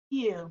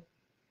you.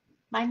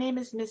 My name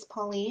is Miss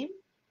Pauline,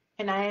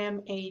 and I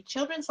am a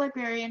children's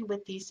librarian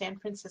with the San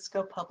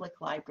Francisco Public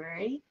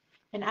Library,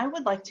 and I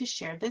would like to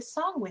share this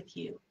song with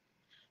you.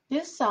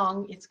 This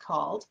song is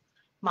called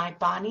My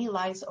Bonnie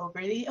Lies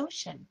Over the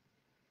Ocean.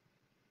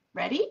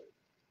 Ready?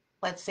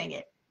 Let's sing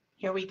it.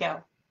 Here we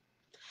go.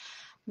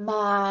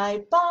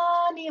 My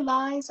Bonnie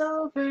lies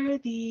over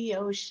the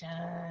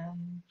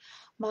ocean.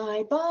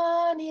 My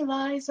Bonnie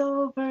lies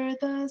over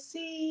the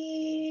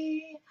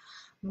sea.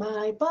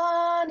 My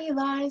Bonnie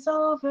lies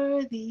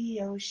over the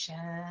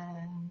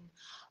ocean.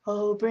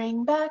 Oh,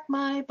 bring back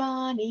my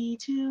Bonnie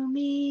to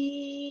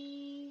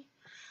me.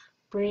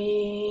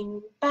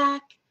 Bring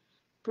back,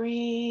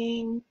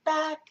 bring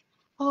back.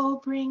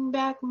 Oh, bring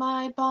back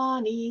my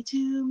Bonnie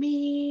to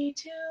me,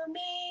 to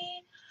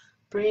me.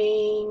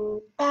 Bring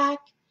back,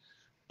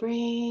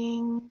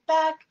 bring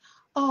back.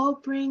 Oh,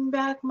 bring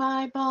back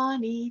my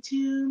Bonnie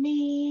to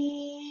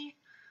me.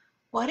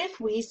 What if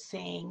we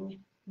sing,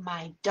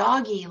 My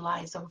Doggie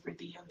Lies Over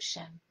the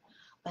Ocean?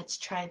 Let's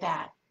try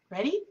that.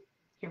 Ready?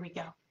 Here we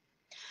go.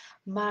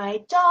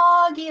 My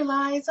doggie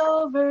lies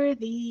over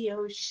the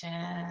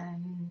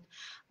ocean.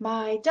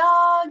 My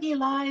doggie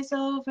lies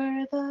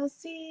over the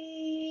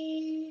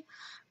sea.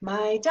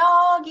 My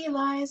doggie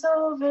lies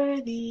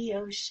over the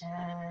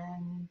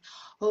ocean.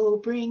 Oh,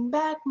 bring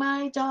back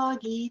my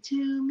doggie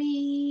to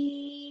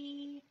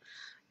me.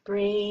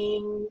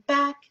 Bring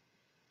back,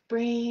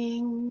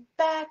 bring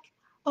back.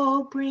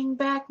 Oh, bring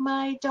back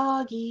my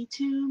doggie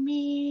to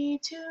me,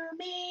 to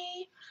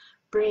me.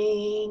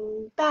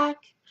 Bring back,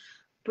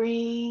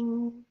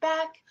 bring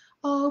back.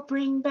 Oh,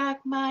 bring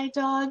back my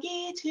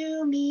doggie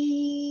to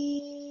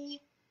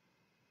me.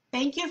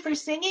 Thank you for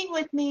singing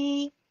with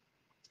me.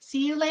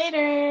 See you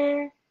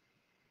later.